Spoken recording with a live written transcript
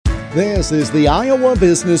This is the Iowa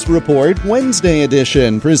Business Report Wednesday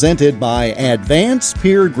edition, presented by Advance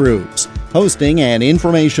Peer Groups, hosting an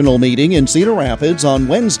informational meeting in Cedar Rapids on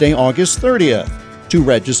Wednesday, August 30th. To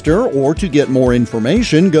register or to get more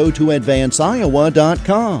information, go to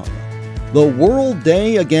advanceiowa.com. The World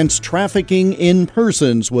Day Against Trafficking in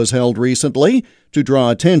Persons was held recently to draw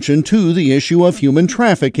attention to the issue of human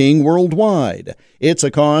trafficking worldwide. It's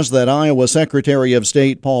a cause that Iowa Secretary of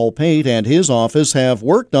State Paul Pate and his office have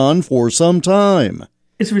worked on for some time.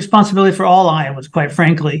 It's a responsibility for all Iowans, quite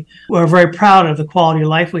frankly. We're very proud of the quality of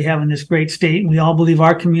life we have in this great state, and we all believe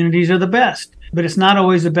our communities are the best. But it's not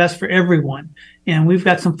always the best for everyone. And we've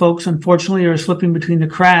got some folks, unfortunately, who are slipping between the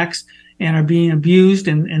cracks and are being abused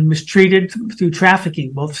and mistreated through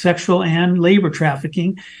trafficking, both sexual and labor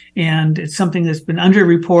trafficking. And it's something that's been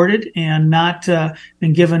underreported and not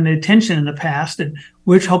been given attention in the past. And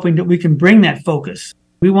we're hoping that we can bring that focus.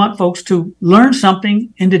 We want folks to learn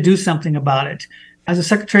something and to do something about it. As a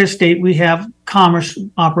Secretary of State, we have commerce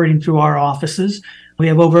operating through our offices. We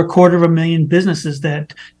have over 250,000 businesses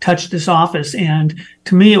that touch this office. And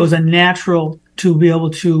to me, it was a natural to be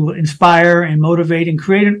able to inspire and motivate and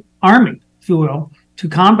create an army, if you will, to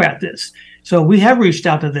combat this. So we have reached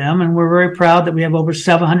out to them, and we're very proud that we have over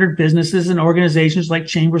 700 businesses and organizations like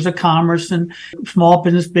chambers of commerce and small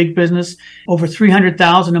business, big business, over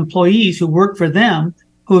 300,000 employees who work for them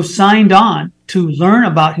who have signed on to learn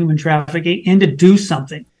about human trafficking and to do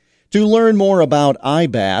something. To learn more about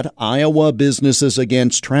IBAT, Iowa Businesses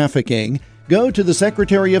Against Trafficking, go to the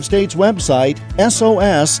Secretary of State's website,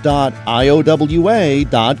 sos.iowa.gov.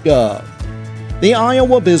 The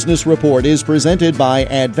Iowa Business Report is presented by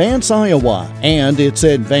Advance Iowa and its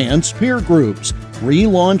Advance Peer Groups,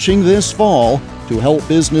 relaunching this fall to help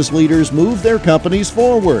business leaders move their companies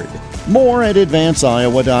forward. More at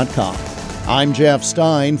advanceiowa.com. I'm Jeff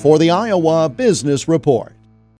Stein for the Iowa Business Report.